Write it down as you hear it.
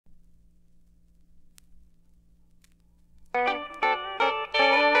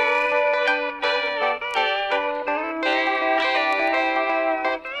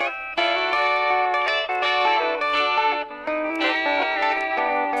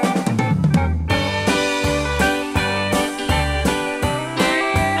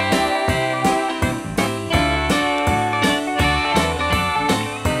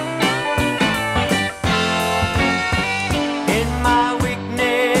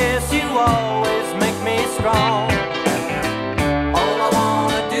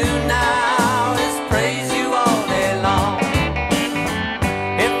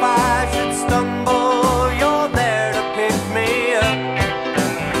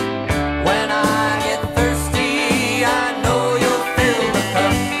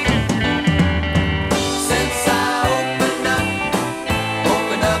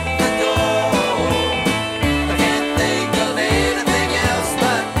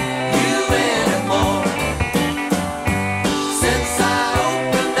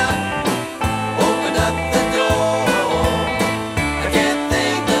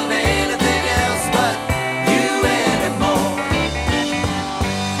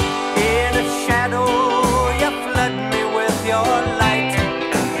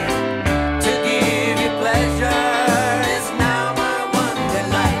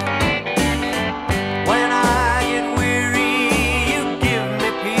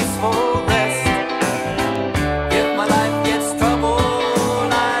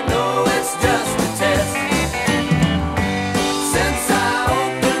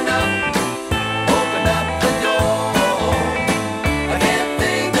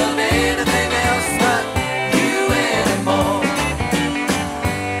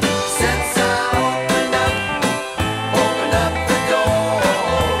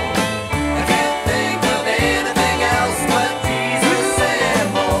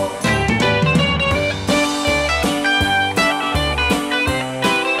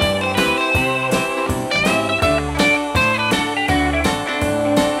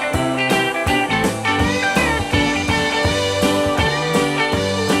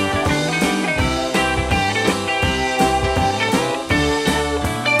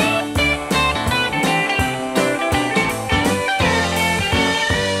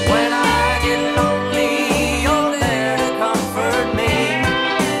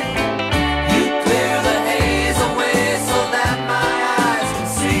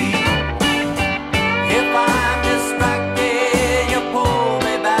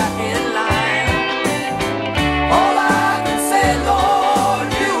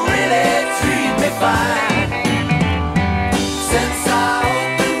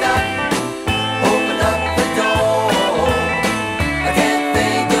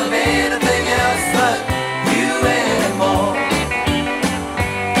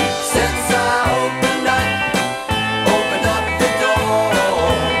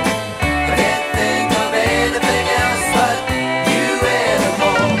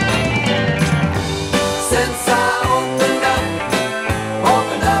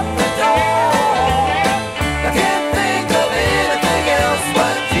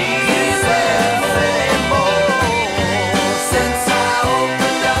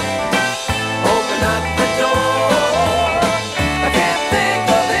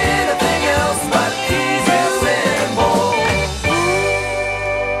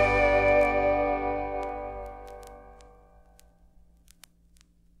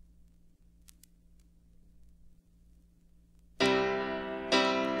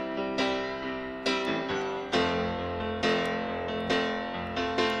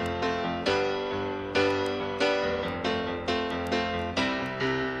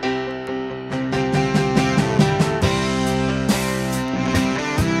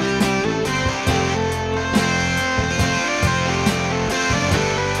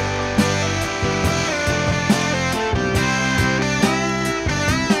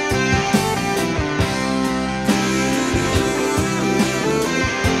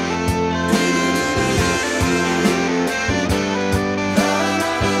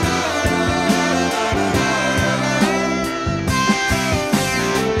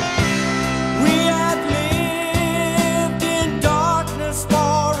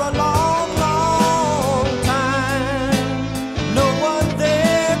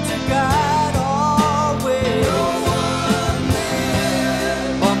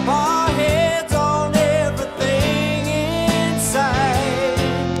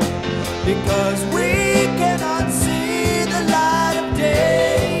because we cannot see the light of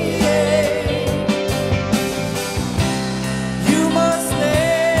day. You must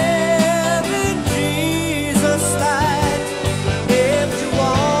live in Jesus' light if you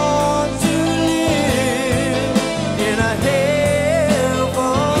want to live in a heaven.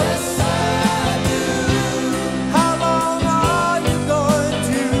 Yes, I do. How long are you going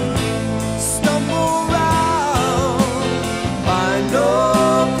to stumble around? Find no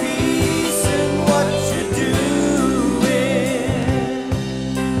peace in what you're doing.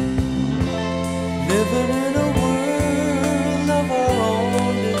 Living in a world of our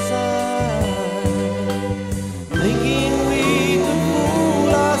own design, thinking we could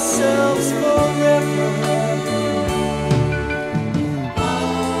fool ourselves forever.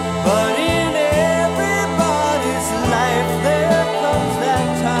 But in everybody's life there comes that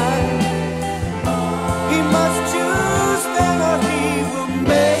time. He must choose then, or he will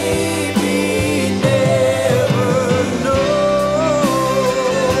maybe never know.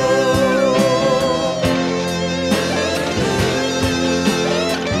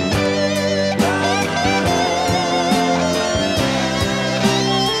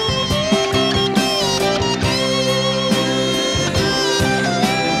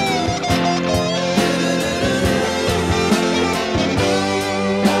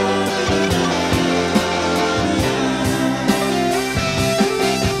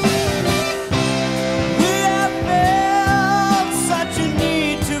 We have felt such a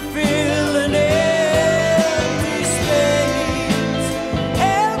need to fill an empty space.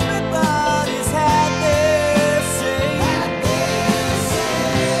 Everybody's had their say.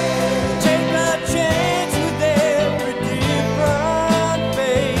 Take a chance with every different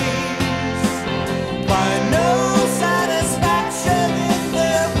face. Find no satisfaction in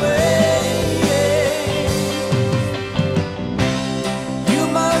their ways. You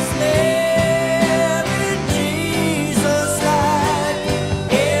must live in Jesus' light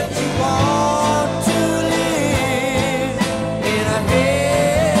if you want to live in a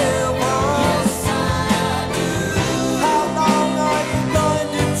heaven. Yes, I do. How long are you going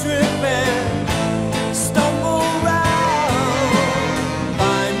to trip and stumble around?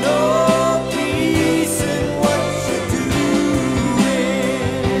 Find no peace in what you're doing.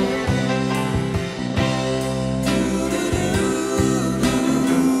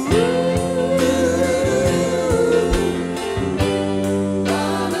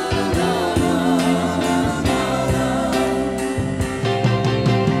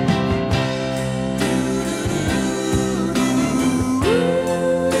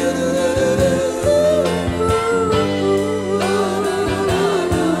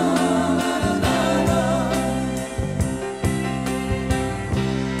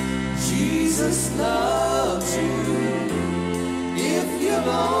 Jesus loves you if you'll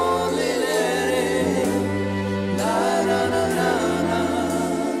only let him. La la la la la la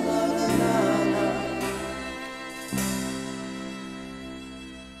la la la.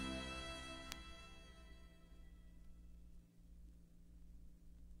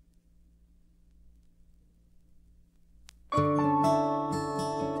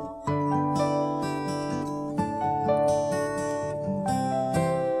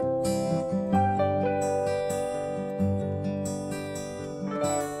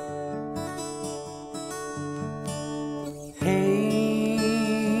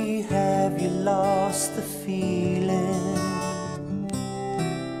 Hey, have you lost the feeling?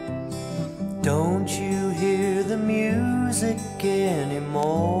 Don't you hear the music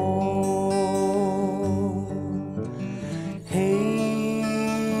anymore?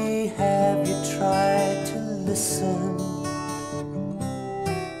 Hey, have you tried to listen?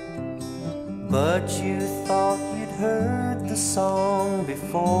 But you thought you'd heard the song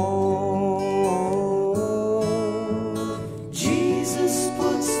before. Jesus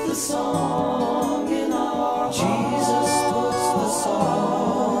puts the song in our hearts. Jesus puts the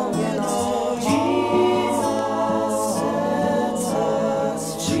song in our hearts. Jesus sets us.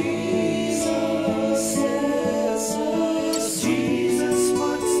 Jesus sets us. Jesus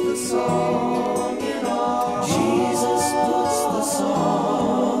puts the song in our hearts. Jesus puts the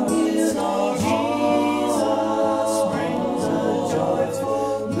song in our hearts. Jesus brings a joyful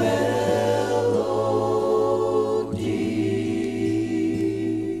melody.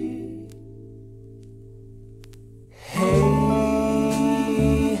 Hey,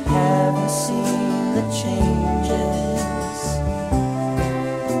 have you seen the changes?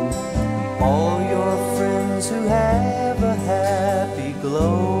 All your friends who have a happy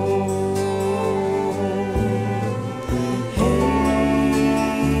glow. Hey,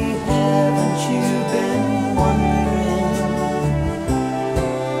 haven't you been wondering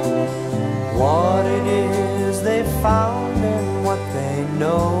found in what they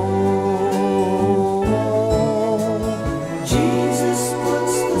know. Jesus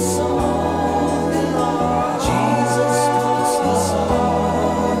puts the song in our Jesus puts the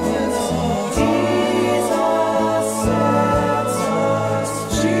song in our Jesus sets us.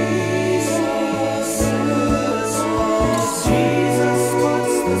 Jesus sets us. Jesus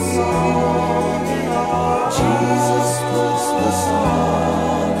puts the song in our Jesus puts the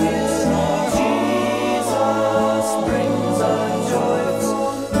song in our Jesus brings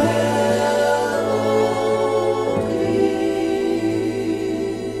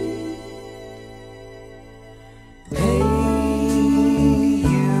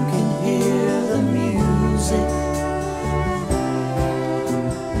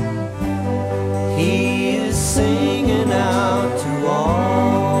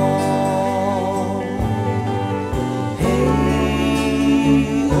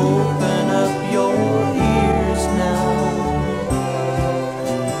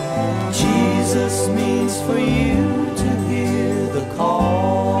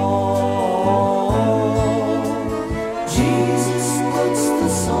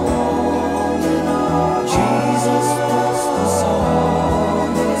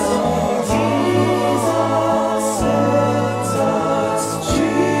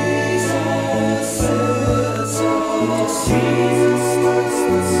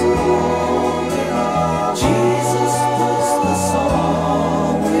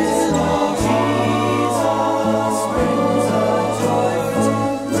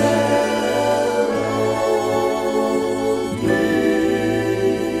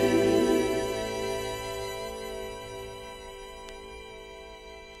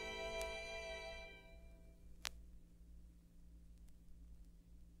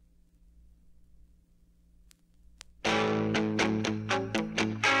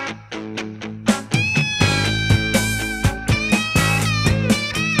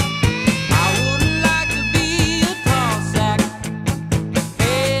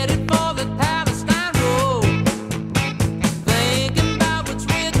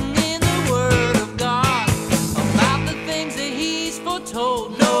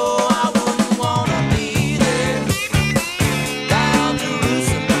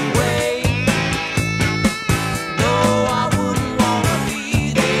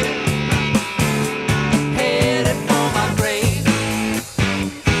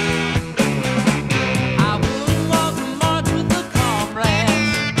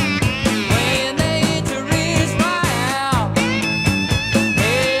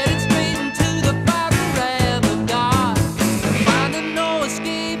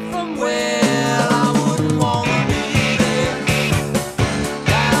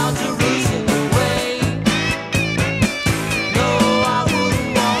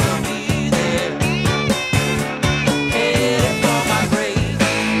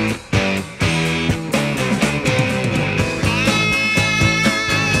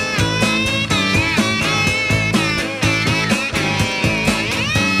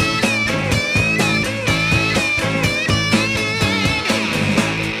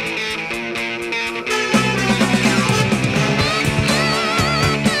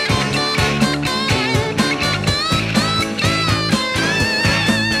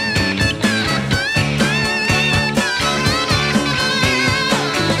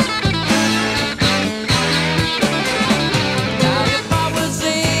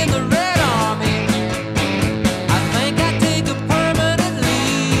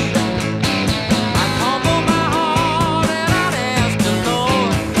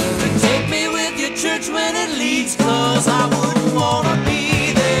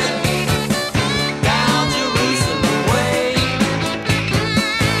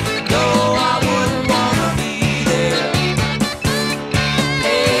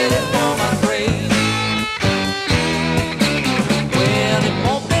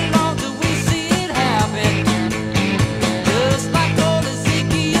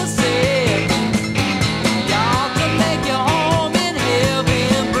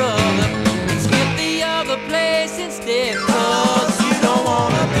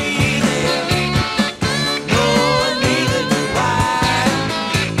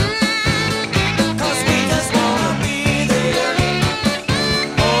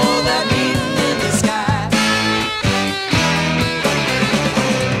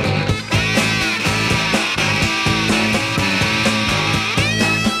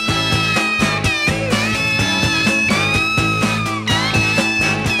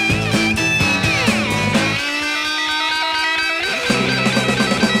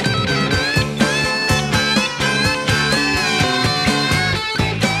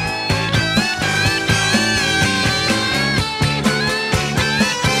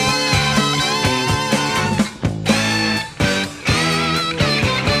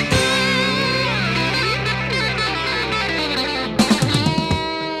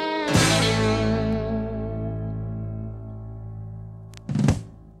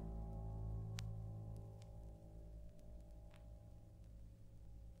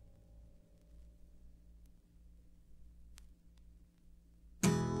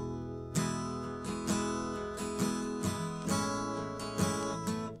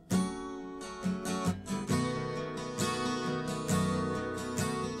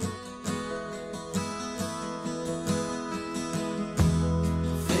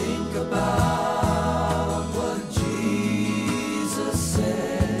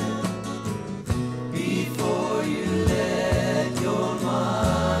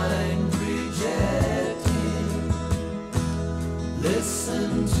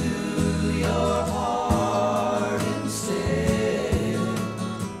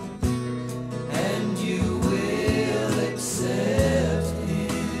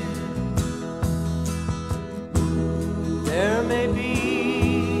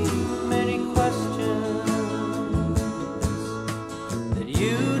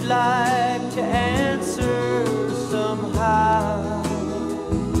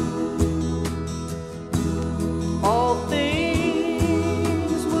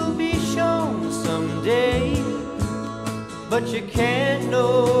you can't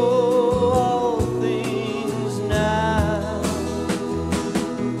know all things now.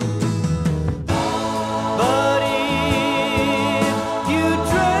 But if you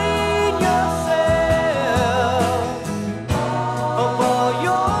train yourself of all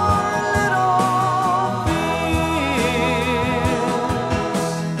your little fears,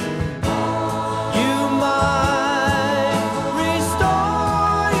 you might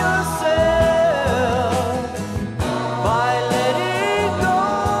restore yourself by letting go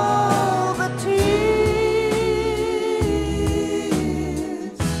the tears.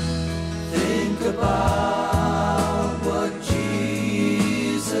 Think about what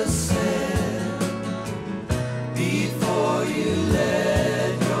Jesus said before you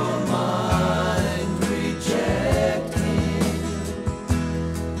let your mind reject Him.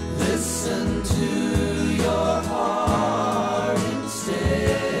 Listen to your heart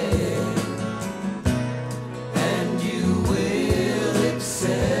instead, and you will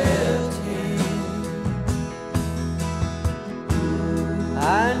accept Him.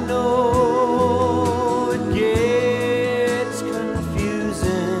 I know it gets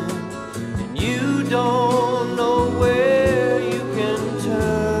confusing, and you don't know where you can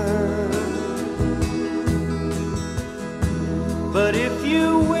turn. But if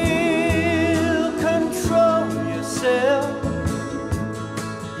you will control yourself,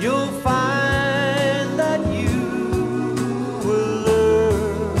 you'll find that you will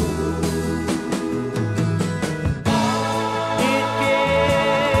learn. It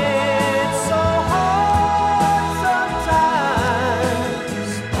gets so hard sometimes,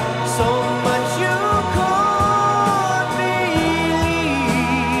 so much you could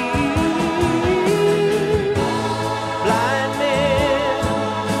believe. Blind men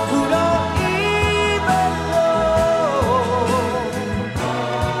who don't even know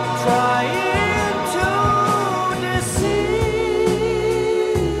try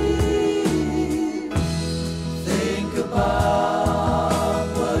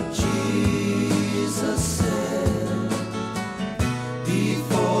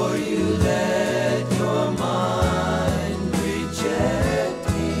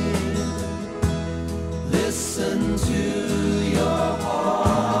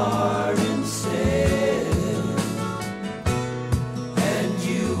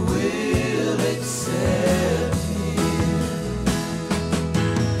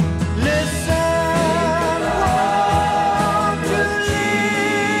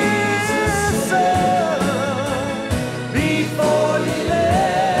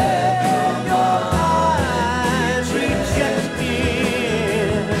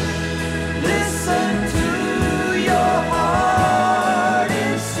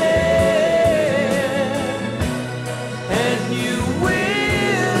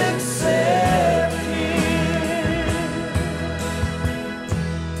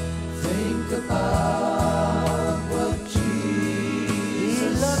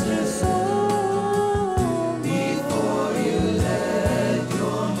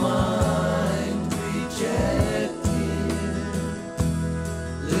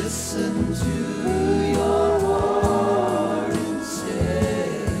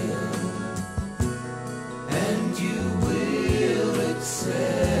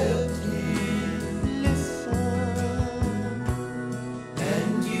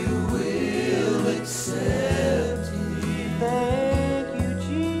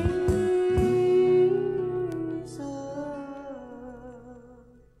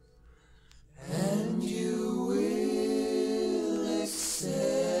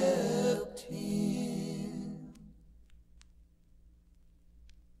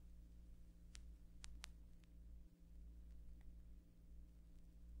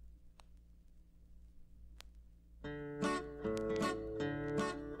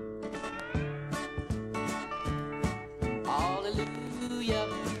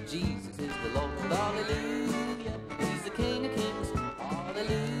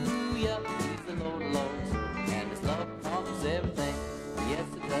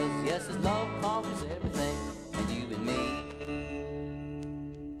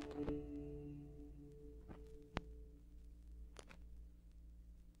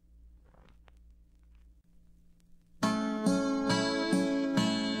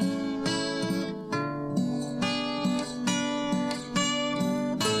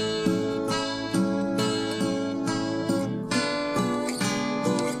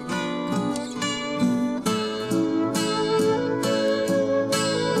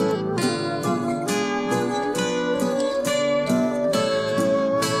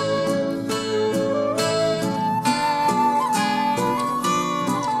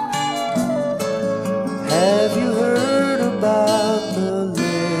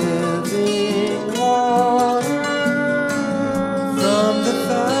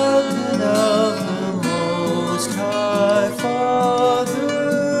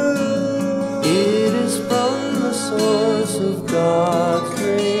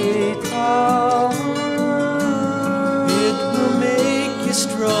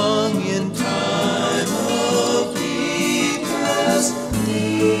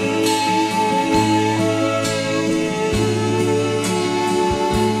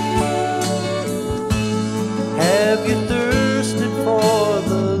Have you thirsted for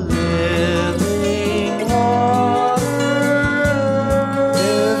the living water?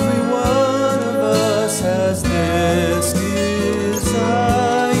 Every one of us has this desire.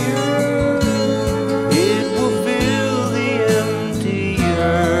 It will fill the empty,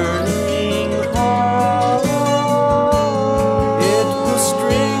 yearning heart. It will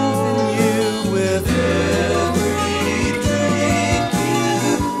strengthen you with every drink you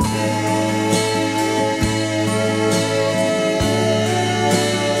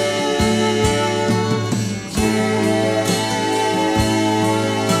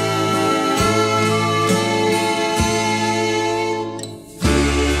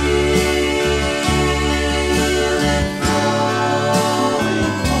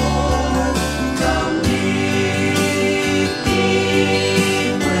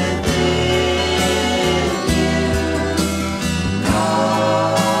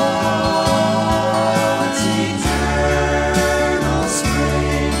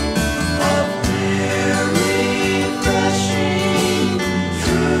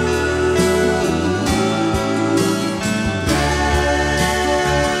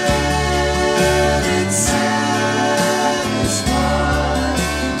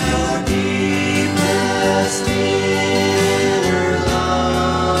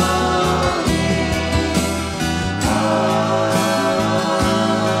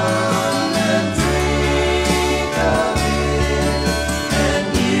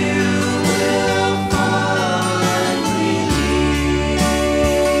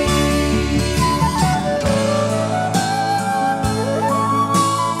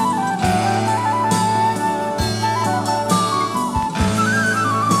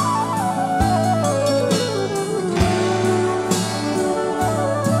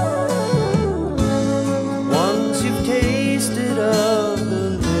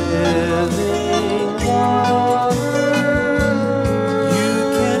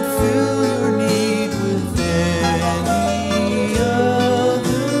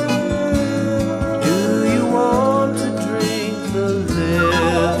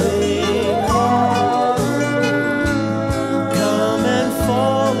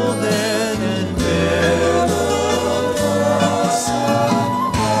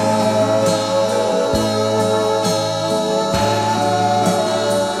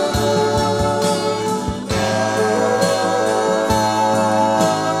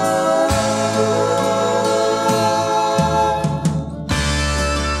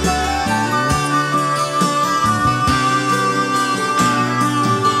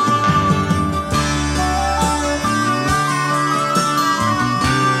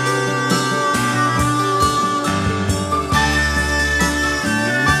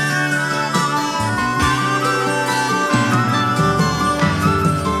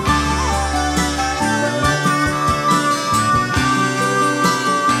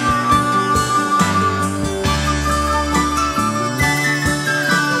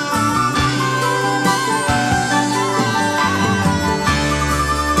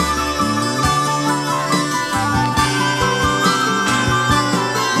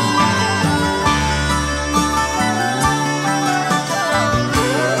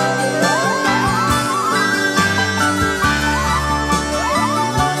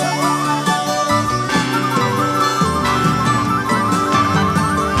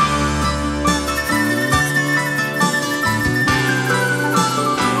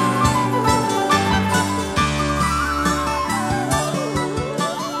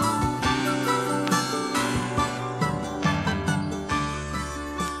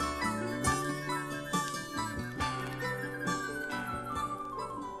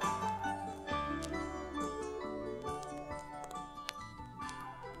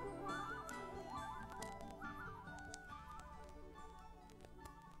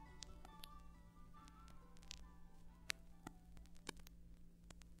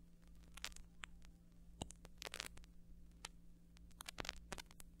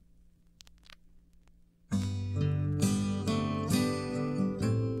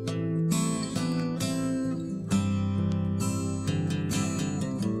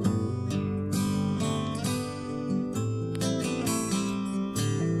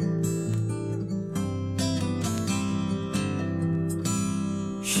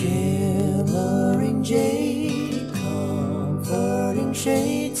Shimmering jade, comforting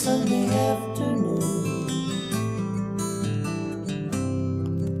shade, Sunday afternoon.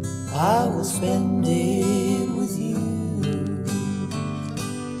 I will spend it with you.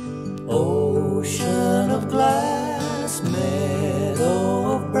 Ocean of glass,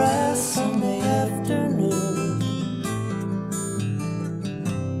 meadow of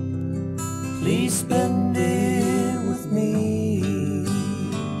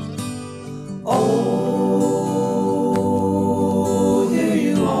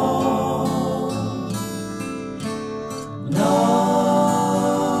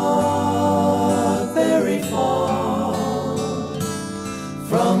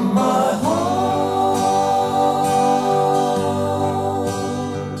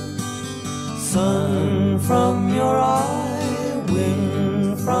from your eye,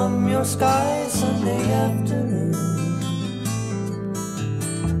 wind from your sky, Sunday afternoon.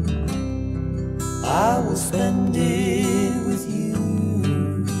 I will spend it with you.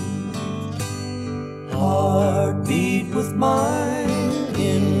 Heartbeat with mine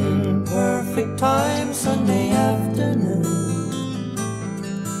in perfect time, Sunday afternoon.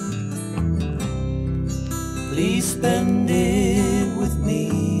 Please spend it with me.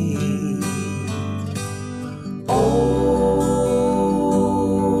 Oh,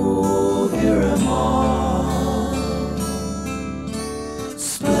 here am I,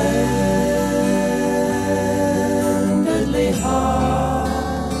 splendidly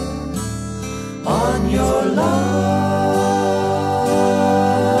high on your love.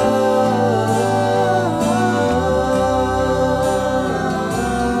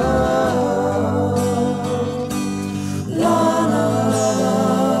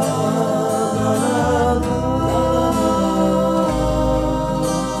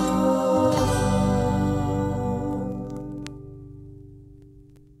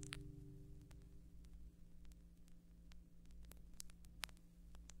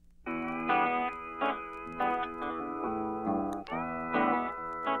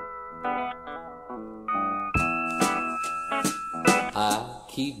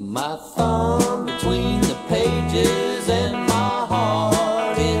 Keep my thumb between the pages and my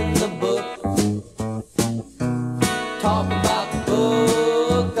heart in the book. Talk about the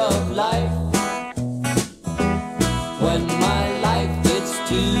book of life. When my life gets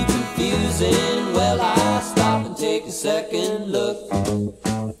too confusing, well, I stop and take a second look.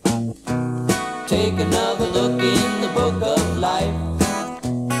 Take another look in the book of life.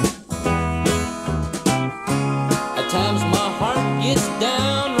 At times my heart gets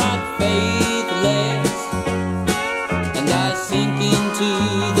downright faithless, and I sink into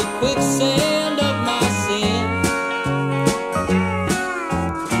the quicksand of my sin.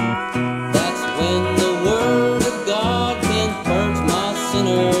 That's when the word of God can purge my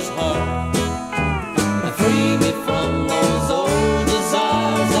sinner's heart and free me from those old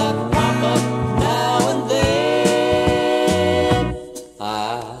desires that pop up now and then. I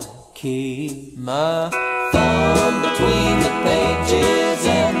keep my thumb between the pages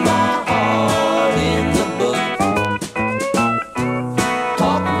and my heart in the book.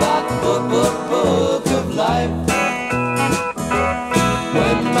 Talk about the book of life.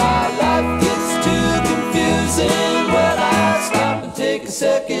 When my life gets too confusing, well, I stop and take a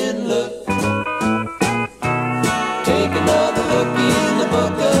second look. Take another look in the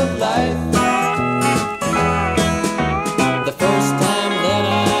book of life. The first time that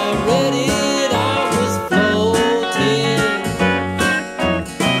I read it, I was floating.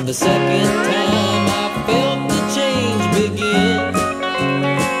 The second time I felt the change begin.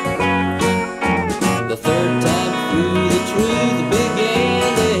 The third time through, the truth began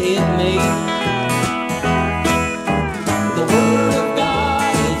to hit me. The word of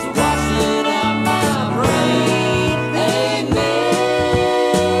God is washing out my brain. Amen.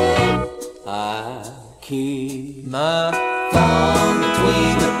 I keep my thumb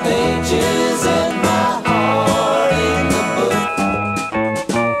between the pages and my heart in the book.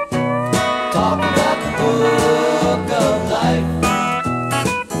 Talk about the book of life.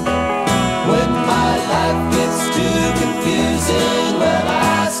 When my life gets too confusing, well,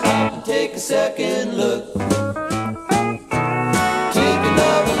 I stop and take a second look. Take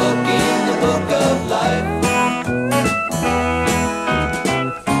another look in the book of life.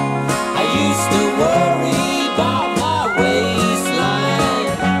 I used to worry about my waistline.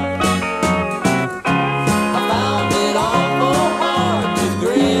 I found it awful hard to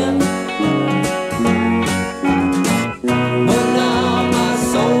grin. But now my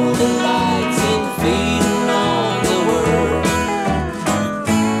soul delights in feeding on the word.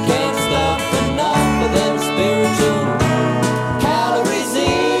 Can't stop enough of them spiritual calories in.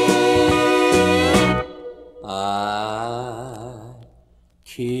 I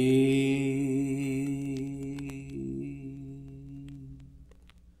keep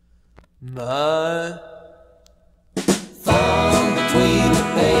my thumb between the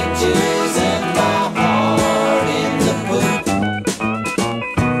pages and my heart in the book.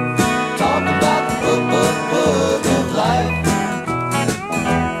 Talk about the book of life.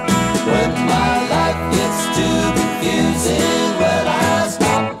 When my life gets too confusing, well, I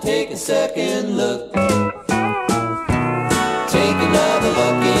stop and take a second look. Take another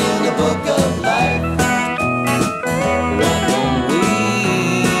look in the book of life. Why don't we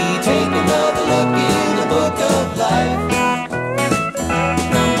take another look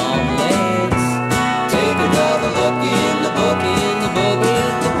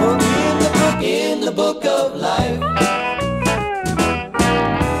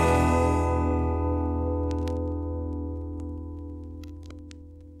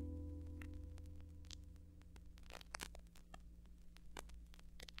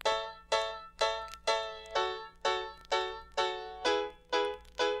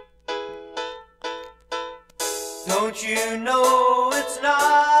Don't you know it's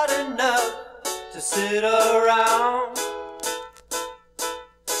not enough to sit around?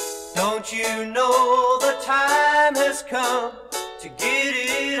 Don't you know the time has come to get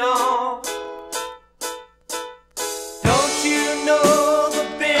it on? Don't you know the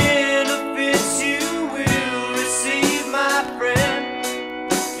benefits you will receive, my friend?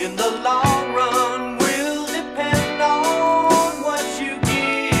 In the long run will depend on what you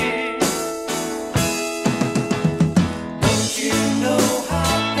give. Don't you know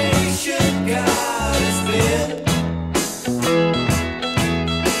how patient God has been?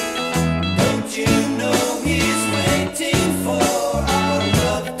 Don't you know He's waiting for our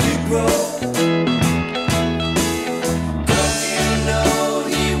love to grow? Don't you know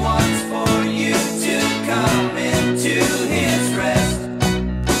He wants for you to come into His rest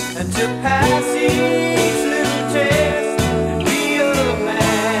and to pass each little test and be a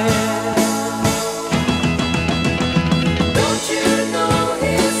man? Don't you know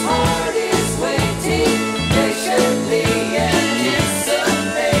His heart is waiting patiently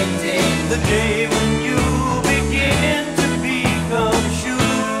anticipating the day when you begin to become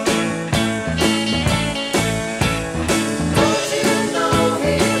sure? Don't you know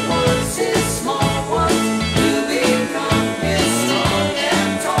He wants His small ones to become His strong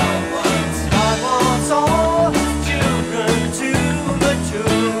and tall ones? God wants all His children to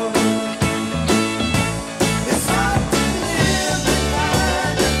mature. It's hard to live the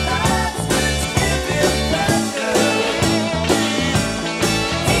kind of lives which give Him pleasure.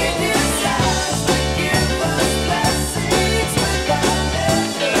 He desires to give us blessings without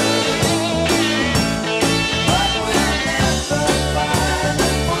measure, but we'll never find the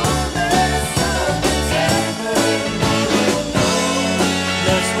fullness of contentment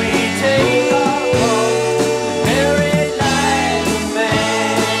unless we take our cross and bear it like a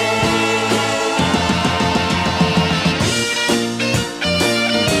man.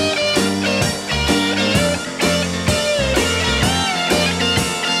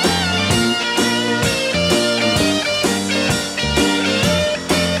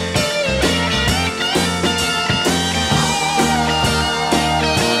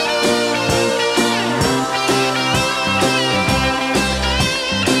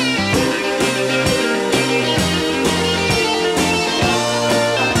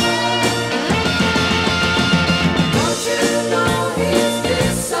 Don't you know He's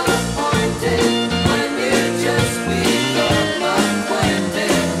disappointed when you just become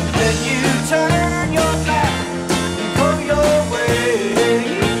acquainted? Then you turn your back and go your way.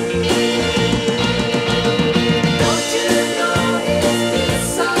 Don't you know He's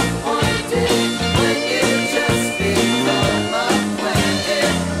disappointed when you just become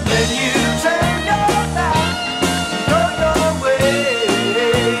acquainted? Then you turn your back and go your way.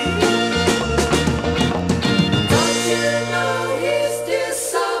 Don't you know He's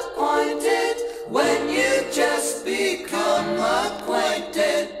disappointed when you just become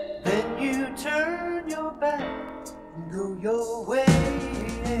acquainted? Then you turn your back and go your way.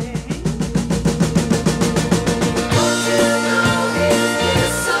 Don't you know He's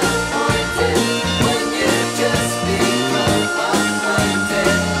disappointed when you just become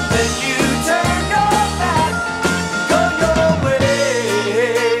acquainted? Then you turn your back and go your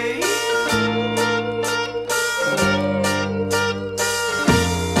way.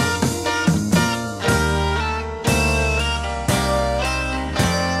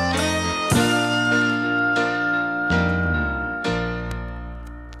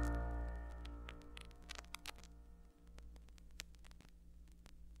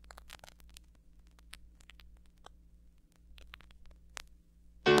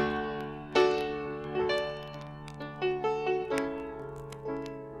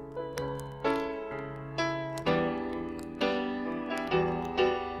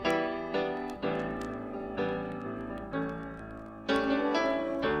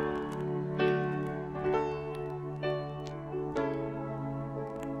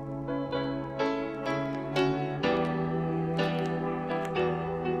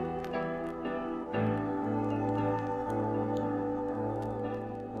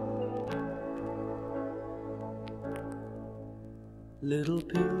 Little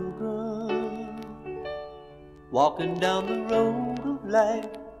pilgrim, walking down the road of life,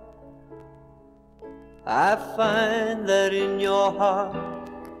 I find that in your heart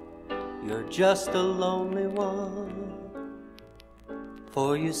you're just a lonely one.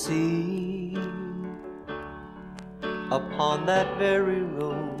 For you see, upon that very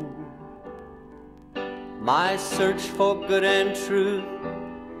road, my search for good and truth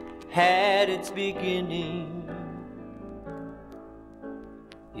had its beginning.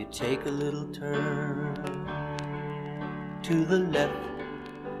 You take a little turn to the left,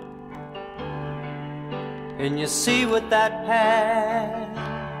 and you see what that path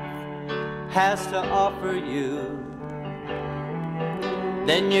has to offer you.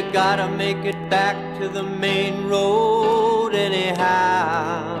 Then you gotta make it back to the main road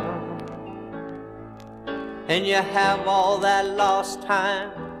anyhow. And you have all that lost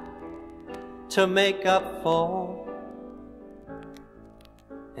time to make up for.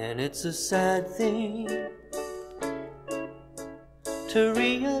 And it's a sad thing to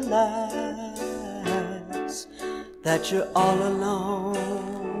realize that you're all alone,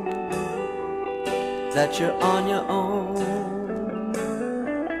 that you're on your own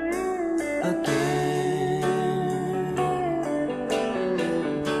again.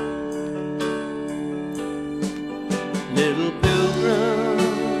 Little pilgrim,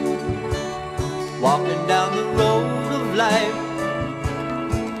 walking down the road of life,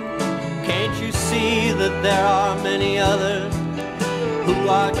 can't you see that there are many others who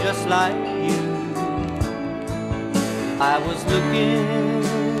are just like you? I was looking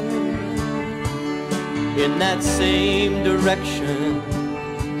in that same direction,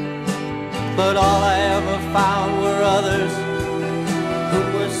 but all I ever found were others who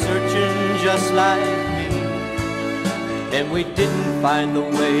were searching just like me. And we didn't find the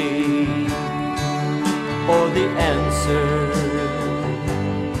way or the answers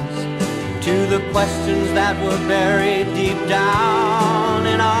to the questions that were buried deep down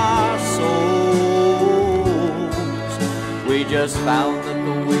in our souls. We just found that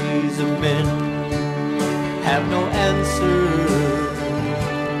the ways of men have no answers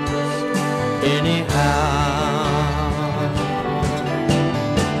anyhow.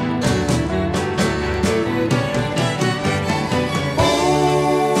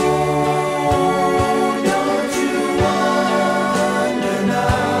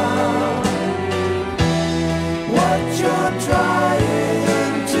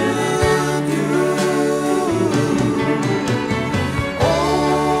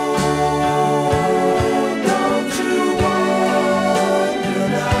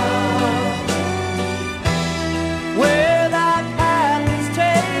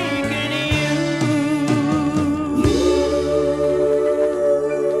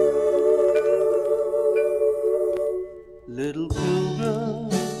 Little pilgrim,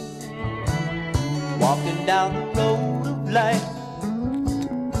 walking down the road of life,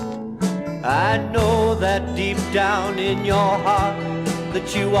 I know that deep down in your heart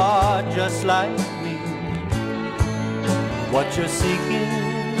that you are just like me. What you're seeking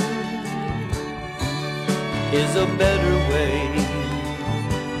is a better way,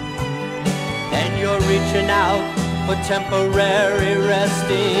 and you're reaching out for temporary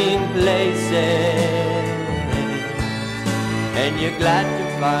resting places. And you're glad to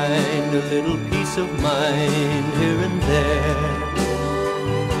find a little peace of mind here and there.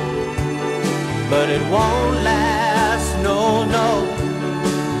 But it won't last, no, no,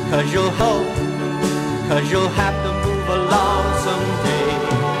 'cause you'll hope, 'cause you'll have to move along someday,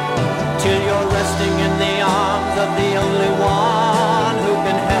 till you're resting in the arms of the only one who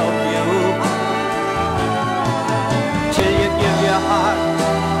can help you, till you give your heart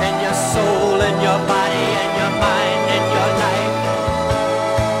and your soul and your body and your mind and your life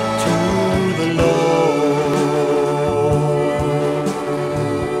to the Lord.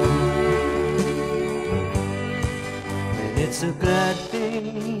 And it's a glad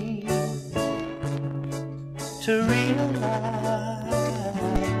thing to realize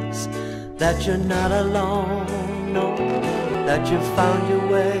that you're not alone, no, that you found your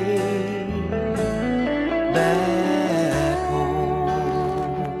way back.